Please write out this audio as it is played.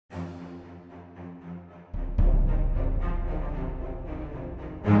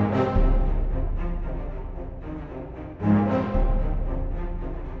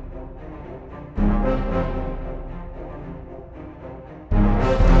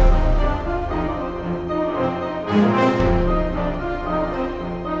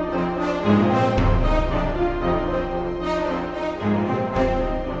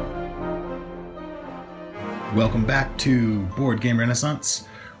Welcome back to Board Game Renaissance.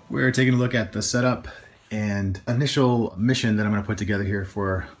 We're taking a look at the setup and initial mission that I'm going to put together here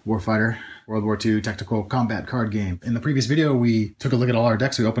for Warfighter World War II tactical combat card game. In the previous video, we took a look at all our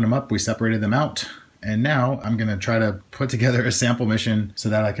decks, we opened them up, we separated them out, and now I'm going to try to put together a sample mission so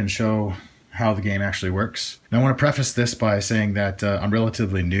that I can show how the game actually works. Now, I want to preface this by saying that I'm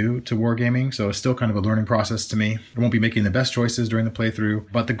relatively new to wargaming, so it's still kind of a learning process to me. I won't be making the best choices during the playthrough,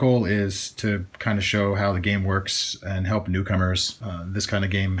 but the goal is to kind of show how the game works and help newcomers this kind of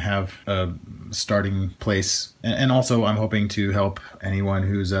game have a starting place. And also, I'm hoping to help anyone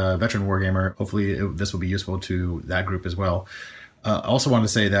who's a veteran wargamer. Hopefully, this will be useful to that group as well. I also wanted to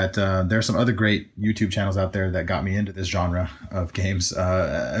say that there are some other great YouTube channels out there that got me into this genre of games.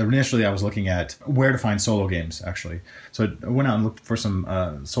 Initially, I was looking at where to find solo games, actually. So I went out and looked for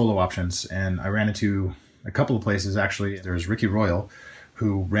some solo options, and I ran into a couple of places, actually. There's Ricky Royal,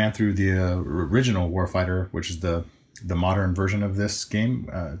 who ran through the original Warfighter, which is the modern version of this game.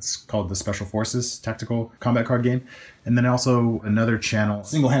 It's called the Special Forces Tactical Combat Card Game. And then also another channel,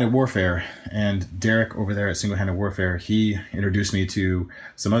 Single-Handed Warfare. And Derek over there at Single-Handed Warfare, he introduced me to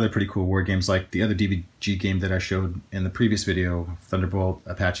some other pretty cool war games like the other DVG game that I showed in the previous video, Thunderbolt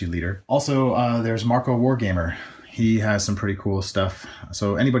Apache Leader. Also, there's Marco Wargamer. He has some pretty cool stuff.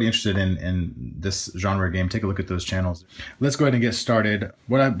 So anybody interested in this genre game, take a look at those channels. Let's go ahead and get started.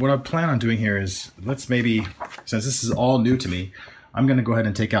 What I plan on doing here is, let's maybe, since this is all new to me, I'm going to go ahead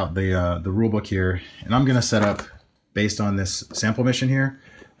and take out the rule book here, and I'm going to set up based on this sample mission here.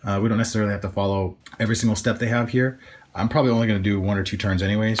 We don't necessarily have to follow every single step they have here. I'm probably only going to do 1 or 2 turns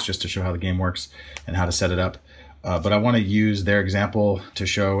anyways, just to show how the game works and how to set it up. But I want to use their example to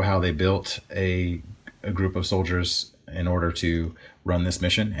show how they built a group of soldiers in order to run this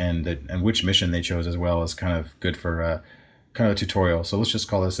mission, and which mission they chose as well is kind of good for kind of a tutorial. So let's just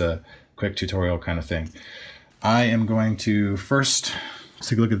call this a quick tutorial kind of thing. I am going to first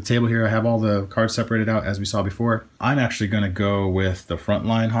take a look at the table here. I have all the cards separated out as we saw before. I'm actually going to go with the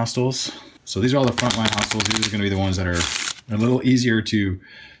frontline hostiles. So these are all the frontline hostiles. These are going to be the ones that are a little easier to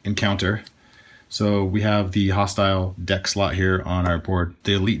encounter. So we have the hostile deck slot here on our board.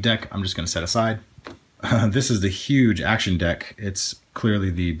 The elite deck, I'm just going to set aside. This is the huge action deck. It's clearly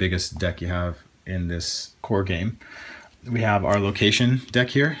the biggest deck you have in this core game. We have our location deck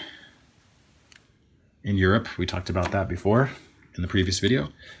here in Europe. We talked about that before in the previous video,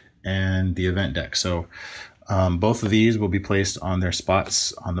 and the event deck. So both of these will be placed on their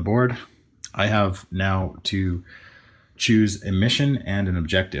spots on the board. I have now to choose a mission and an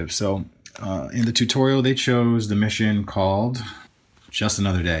objective. So in the tutorial, they chose the mission called Just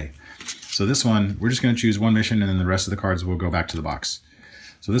Another Day. So this one, we're just going to choose one mission, and then the rest of the cards will go back to the box.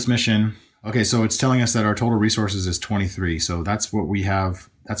 So this mission, okay, so it's telling us that our total resources is 23. So that's what we have.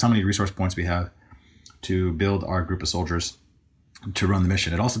 That's how many resource points we have to build our group of soldiers to run the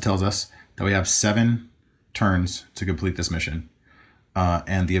mission. It also tells us that we have 7 turns to complete this mission.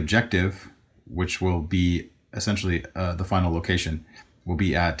 And the objective, which will be essentially the final location, will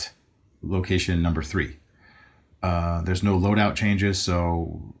be at location number 3. There's no loadout changes,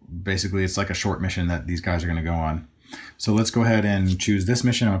 so basically it's like a short mission that these guys are going to go on. So let's go ahead and choose this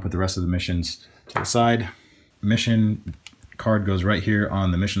mission. I'm going to put the rest of the missions to the side. Mission card goes right here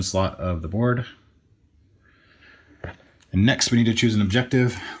on the mission slot of the board. And next we need to choose an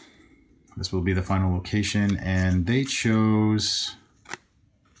objective. This will be the final location, and they chose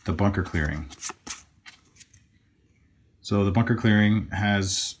the bunker clearing. So the bunker clearing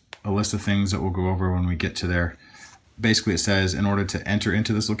has a list of things that we'll go over when we get to there. Basically, it says in order to enter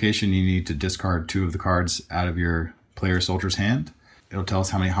into this location, you need to discard 2 of the cards out of your player soldier's hand. It'll tell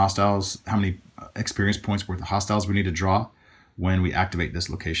us how many experience points worth of hostiles we need to draw when we activate this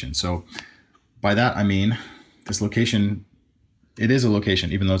location. So by that, I mean this location, it is a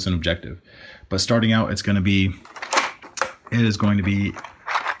location, even though it's an objective. But starting out, it is going to be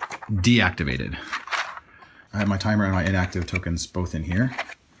deactivated. I have my timer and my inactive tokens both in here.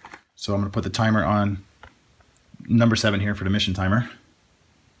 So I'm going to put the timer on number 7 here for the mission timer.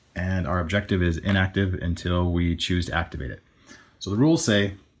 And our objective is inactive until we choose to activate it. So the rules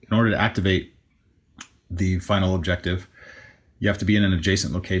say, in order to activate the final objective, you have to be in an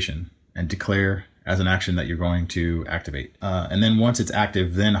adjacent location and declare as an action that you're going to activate. And then once it's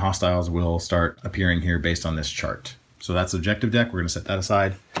active, then hostiles will start appearing here based on this chart. So that's the objective deck. We're going to set that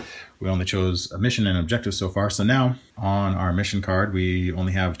aside. We only chose a mission and an objective so far. So now on our mission card, we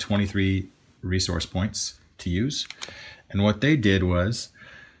only have 23 resource points to use. And what they did was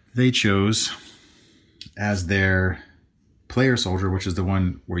they chose as their player soldier, which is the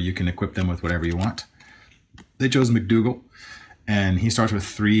one where you can equip them with whatever you want. They chose McDougal, and he starts with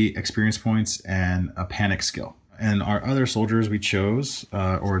 3 experience points and a panic skill. And our other soldiers we chose,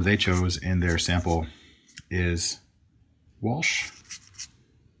 or they chose in their sample, is Walsh.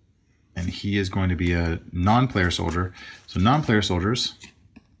 And he is going to be a non-player soldier. So non-player soldiers,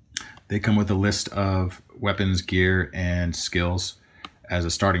 they come with a list of weapons, gear, and skills as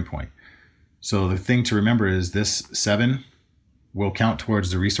a starting point. So the thing to remember is this 7 will count towards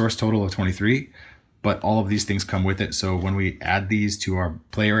the resource total of 23, but all of these things come with it. So when we add these to our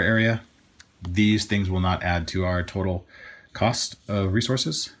player area, these things will not add to our total cost of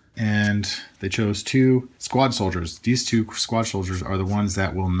resources. And they chose 2 squad soldiers. These 2 squad soldiers are the ones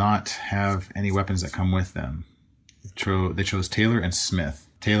that will not have any weapons that come with them. They chose Taylor and Smith.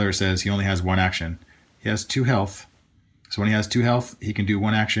 Taylor says he only has 1 action. He has 2 health. So when he has 2 health, he can do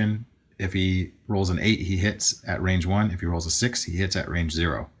 1 action. If he rolls an 8, he hits at range 1. If he rolls a 6, he hits at range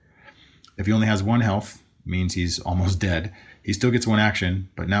 0. If he only has 1 health, means he's almost dead. He still gets 1 action,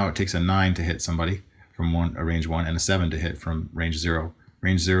 but now it takes a 9 to hit somebody from a range 1 and a 7 to hit from range 0.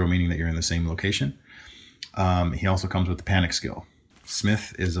 Range 0 meaning that you're in the same location. He also comes with the panic skill.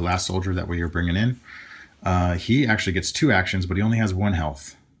 Smith is the last soldier that we are bringing in. He actually gets 2 actions, but he only has 1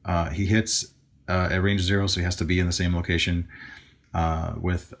 health. He hits at range 0, so he has to be in the same location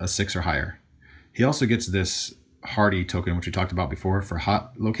with a 6 or higher. He also gets this hardy token, which we talked about before, for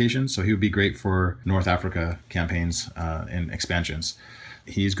hot locations. So he would be great for North Africa campaigns and expansions.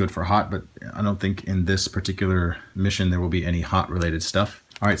 He's good for hot, but I don't think in this particular mission there will be any hot related stuff.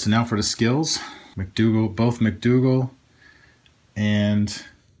 All right, so now for the skills. Both McDougal and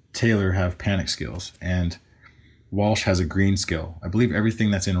Taylor have panic skills, and Walsh has a green skill. I believe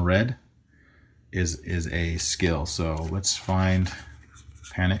everything that's in red is a skill. So let's find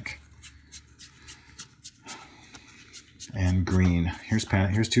panic and green. Here's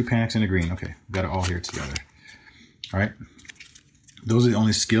panic. Here's 2 panics and a green. Okay, we've got it all here together. All right. Those are the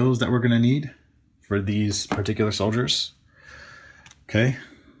only skills that we're going to need for these particular soldiers. Okay,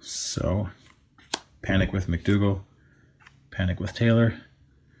 so panic with McDougal, panic with Taylor,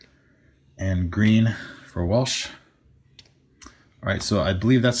 and green for Walsh. All right, so I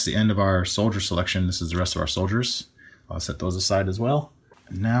believe that's the end of our soldier selection. This is the rest of our soldiers. I'll set those aside as well.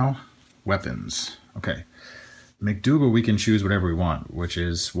 And now, weapons. Okay, McDougal, we can choose whatever we want, which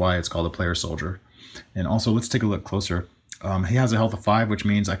is why it's called a player soldier. And also, let's take a look closer. He has a health of 5, which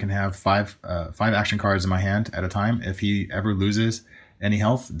means I can have 5 action cards in my hand at a time. If he ever loses any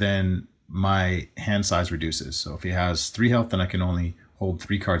health, then my hand size reduces. So if he has 3 health, then I can only hold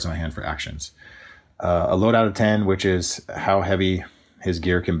 3 cards in my hand for actions. A loadout of 10, which is how heavy his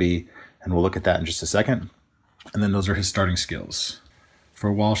gear can be, and we'll look at that in just a second. And then those are his starting skills.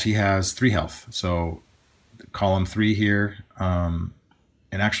 For Walsh, he has 3 health, so column 3 here, and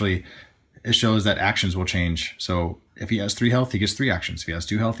actually it shows that actions will change. So if he has 3 health, he gets 3 actions. If he has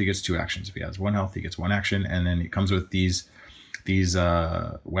 2 health, he gets 2 actions. If he has 1 health, he gets 1 action, and then it comes with these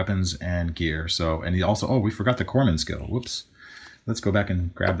weapons and gear. So, and he also, oh, we forgot the corpsman skill. Whoops. Let's go back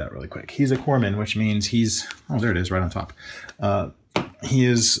and grab that really quick. He's a corpsman, which means he's, oh, there it is, right on top. He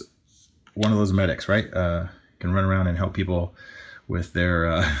is one of those medics, right? Can run around and help people with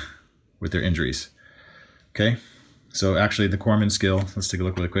their injuries. Okay, so actually the corpsman skill, let's take a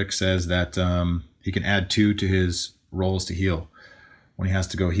look really quick, says that he can add 2 to his rolls to heal when he has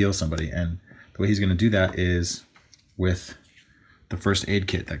to go heal somebody. And the way he's going to do that is with the first aid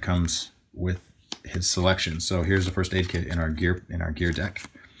kit that comes with his selection. So here's the first aid kit in our gear deck.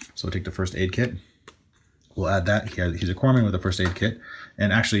 So we'll take the first aid kit. We'll add that. He's a corpsman with a first aid kit.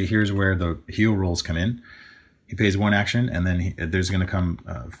 And actually here's where the heal rolls come in. He pays 1 action, and then there's going to come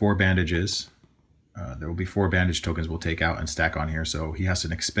 4 bandages. There will be 4 bandage tokens we'll take out and stack on here. So he has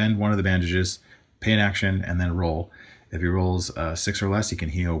to expend 1 of the bandages, pay an action, and then roll. If he rolls 6 or less, he can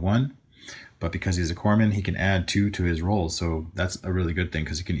heal 1. But because he's a corpsman, he can add 2 to his rolls. So that's a really good thing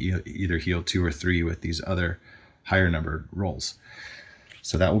because he can either heal 2 or 3 with these other higher numbered rolls.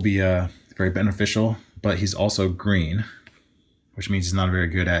 So that will be very beneficial. But he's also green, which means he's not very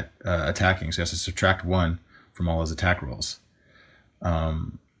good at attacking. So he has to subtract 1 from all his attack rolls.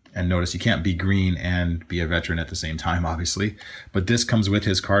 And notice you can't be green and be a veteran at the same time, obviously. But this comes with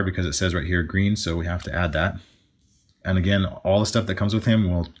his card because it says right here green, so we have to add that. And again, all the stuff that comes with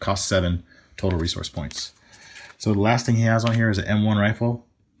him will cost 7 total resource points. So the last thing he has on here is an M1 rifle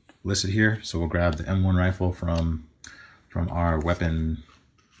listed here. So we'll grab the M1 rifle from our weapon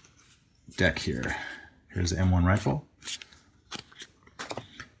deck here. Here's the M1 rifle.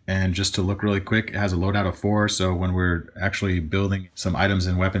 And just to look really quick, it has a loadout of 4. So when we're actually building some items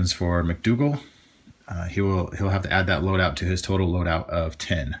and weapons for McDougal, he'll have to add that loadout to his total loadout of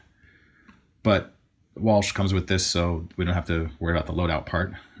 10. But Walsh comes with this, so we don't have to worry about the loadout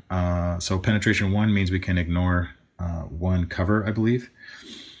part. So penetration 1 means we can ignore 1 cover, I believe.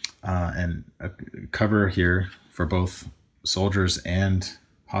 And a cover here for both soldiers and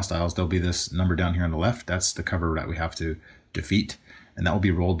hostiles, there'll be this number down here on the left. That's the cover that we have to defeat. And that will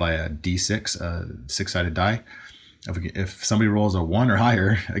be rolled by a D6, a 6-sided die. If somebody rolls a 1 or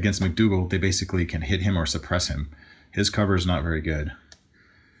higher against McDougal, they basically can hit him or suppress him. His cover is not very good.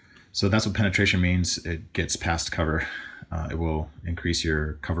 So that's what penetration means. It gets past cover. It will increase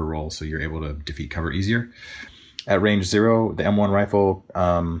your cover roll, so you're able to defeat cover easier. At range 0, the M1 rifle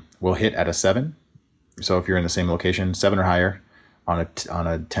will hit at a 7. So if you're in the same location, 7 or higher on a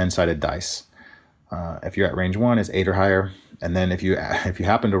 10-sided dice. If you're at range 1, it's 8 or higher. And then if you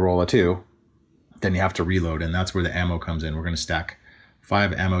happen to roll a 2, then you have to reload, and that's where the ammo comes in. We're going to stack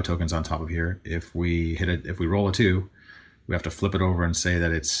 5 ammo tokens on top of here. If we roll a 2, we have to flip it over and say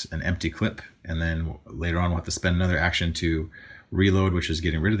that it's an empty clip, and then later on we'll have to spend another action to reload, which is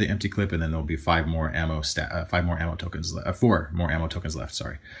getting rid of the empty clip, and then there'll be 4 more ammo tokens left.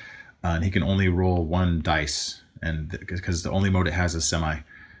 Sorry, and he can only roll 1 dice, and because the only mode it has is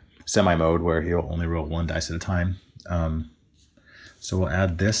semi mode, where he'll only roll 1 dice at a time. So we'll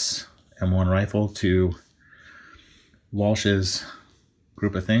add this M1 rifle to Walsh's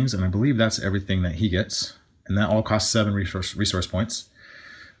group of things, and I believe that's everything that he gets, and that all costs 7 resource points.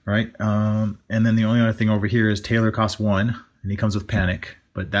 All right, and then the only other thing over here is Taylor costs 1, and he comes with panic,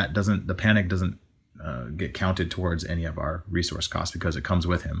 but the panic doesn't get counted towards any of our resource costs because it comes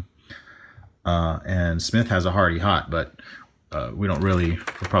with him. And Smith has a hardy hot, but we're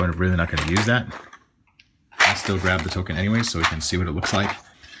probably really not going to use that. I'll still grab the token anyway so we can see what it looks like.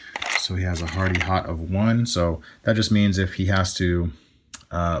 So he has a hardy hot of 1. So that just means if he has to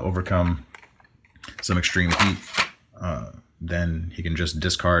overcome some extreme heat, then he can just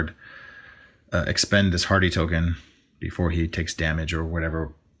expend this hardy token before he takes damage or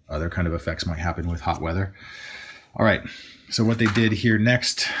whatever other kind of effects might happen with hot weather. All right, so what they did here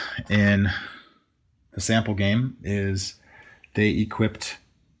next in the sample game is they equipped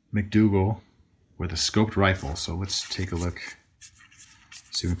McDougal with a scoped rifle. So let's take a look.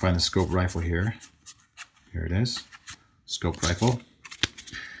 See if we can find the scoped rifle here. Here it is, scoped rifle.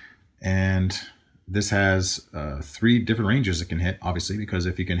 And this has 3 different ranges it can hit, obviously, because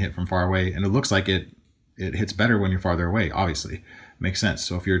if you can hit from far away, and it looks like it hits better when you're farther away, obviously. Makes sense.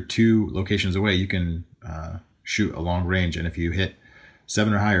 So if you're 2 locations away, you can shoot a long range, and if you hit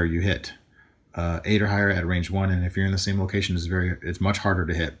 7 or higher, you hit 8 or higher at range 1, and if you're in the same location, it's much harder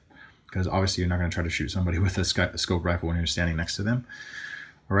to hit, because obviously you're not going to try to shoot somebody with a scope rifle when you're standing next to them.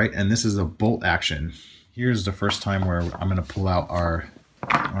 All right, and this is a bolt action. Here's the first time where I'm going to pull out our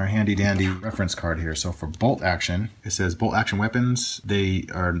handy dandy reference card here. So for bolt action, it says bolt action weapons. They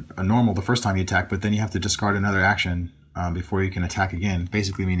are normal the first time you attack, but then you have to discard another action before you can attack again.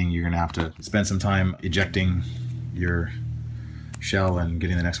 Basically meaning you're going to have to spend some time ejecting your shell and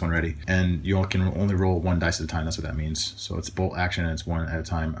getting the next one ready. And you can only roll 1 dice at a time. That's what that means. So it's bolt action and it's 1 at a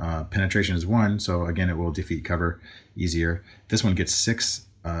time. Penetration is 1, so again it will defeat cover easier. This one gets 6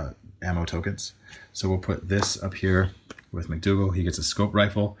 ammo tokens. So we'll put this up here with McDougal. He gets a scope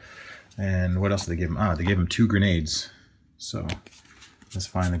rifle. And what else did they give him? They gave him 2 grenades. So let's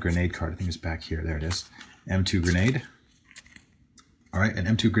find the grenade card. I think it's back here. There it is. M2 grenade. All right, an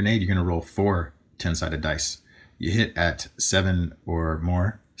M2 grenade, you're going to roll 4 10-sided dice. You hit at 7 or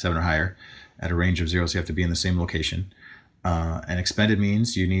more, 7 or higher, at a range of 0, so you have to be in the same location. And expended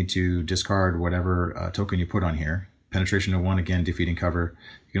means you need to discard whatever token you put on here. Penetration of 1, again, defeating cover.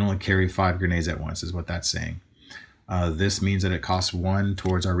 You can only carry 5 grenades at once, is what that's saying. This means that it costs 1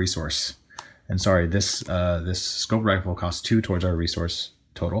 towards our resource. And sorry, this scope rifle costs 2 towards our resource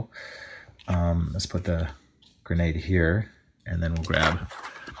total. Let's put the grenade here, and then we'll grab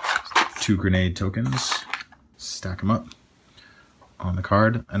 2 grenade tokens, stack them up on the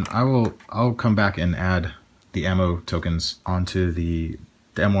card, and I'll come back and add the ammo tokens onto the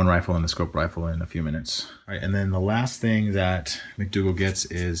M1 rifle and the scope rifle in a few minutes. All right, and then the last thing that McDougal gets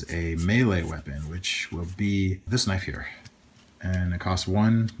is a melee weapon, which will be this knife here. And it costs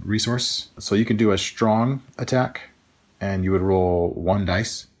 1 resource. So you can do a strong attack, and you would roll 1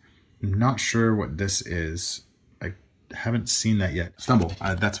 dice. I'm not sure what this is. I haven't seen that yet. Stumble,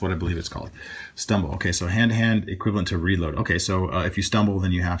 that's what I believe it's called. Stumble, okay, so hand-to-hand equivalent to reload. Okay, so if you stumble,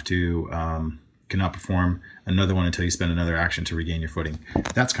 then you have to cannot perform another one until you spend another action to regain your footing.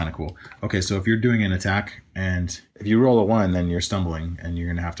 That's kind of cool. Okay, so if you're doing an attack and if you roll a 1, then you're stumbling and you're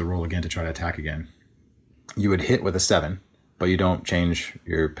gonna have to roll again to try to attack again. You would hit with a 7, but you don't change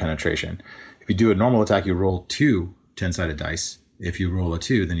your penetration. If you do a normal attack, you roll 2 10-sided dice. If you roll a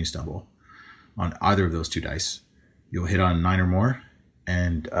 2, then you stumble. On either of those 2 dice, you'll hit on 9 or more,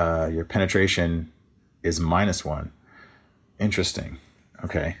 and your penetration is -1. Interesting.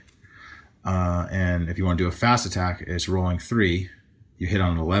 Okay. And if you want to do a fast attack, it's rolling 3. You hit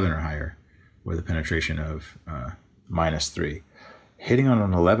on an 11 or higher with a penetration of -3. Hitting on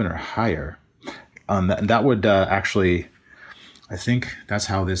an 11 or higher, that would actually, I think that's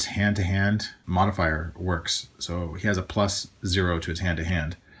how this hand-to-hand modifier works. So he has a +0 to his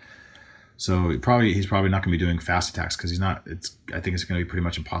hand-to-hand. So he's probably not going to be doing fast attacks because I think it's going to be pretty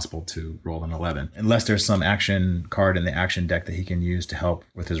much impossible to roll an 11 unless there's some action card in the action deck that he can use to help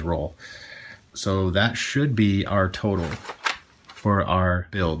with his roll. So that should be our total for our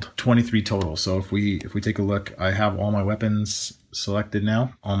build, 23 total. So if we take a look, I have all my weapons selected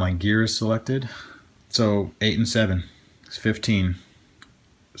now, all my gears selected. So 8 and 7 is 15,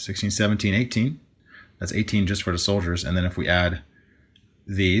 16, 17, 18. That's 18 just for the soldiers. And then if we add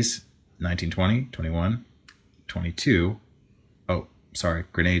these, 19, 20, 21, 22. Oh, sorry,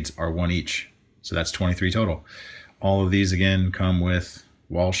 grenades are 1 each. So that's 23 total. All of these again come with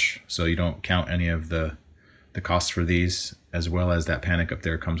Walsh, so you don't count any of the costs for these, as well as that panic up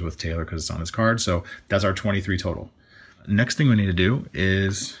there comes with Taylor because it's on his card. So that's our 23 total. Next thing we need to do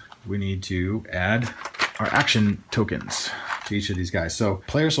is we need to add our action tokens to each of these guys. So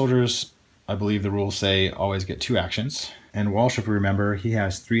player soldiers, I believe the rules say always get 2 actions. And Walsh, if we remember, he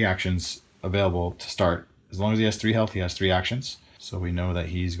has 3 actions available to start. As long as he has 3 health, he has 3 actions. So we know that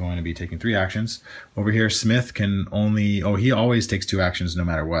he's going to be taking 3 actions. Over here, Smith can only, he always takes 2 actions no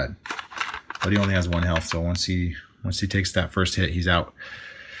matter what. But he only has 1 health, so once he takes that first hit, he's out.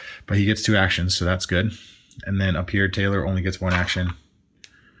 But he gets 2 actions, so that's good. And then up here, Taylor only gets 1 action,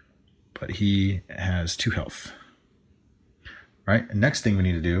 but he has 2 health. All right, and next thing we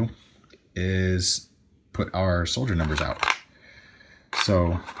need to do is put our soldier numbers out.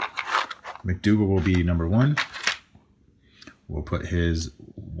 So McDougal will be number 1. We'll put his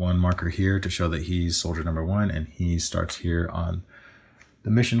 1 marker here to show that he's soldier number 1, and he starts here on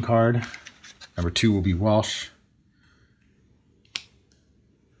the mission card. Number 2 will be Walsh,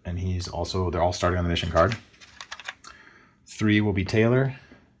 and they're all starting on the mission card. 3 will be Taylor.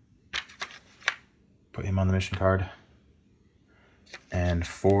 Put him on the mission card. And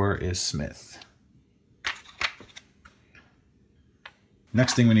 4 is Smith.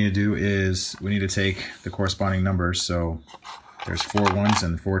 Next thing we need to do is we need to take the corresponding numbers. So there's 4 1s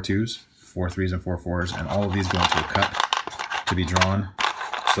and 4 2s, 4 3s and 4 4s, and all of these go into a cup to be drawn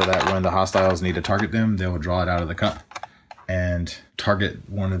so that when the hostiles need to target them, they will draw it out of the cup and target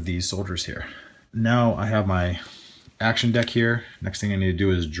one of these soldiers here. Now I have my action deck here. Next thing I need to do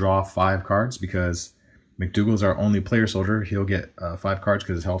is draw 5 cards because McDougal's our only player soldier. He'll get 5 cards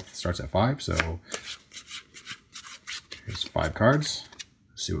because his health starts at 5. So here's 5 cards.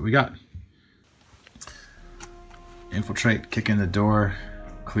 Let's see what we got. Infiltrate, kick in the door,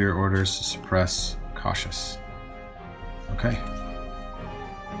 clear orders, suppress, cautious. Okay.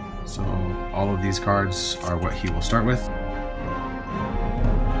 So all of these cards are what he will start with.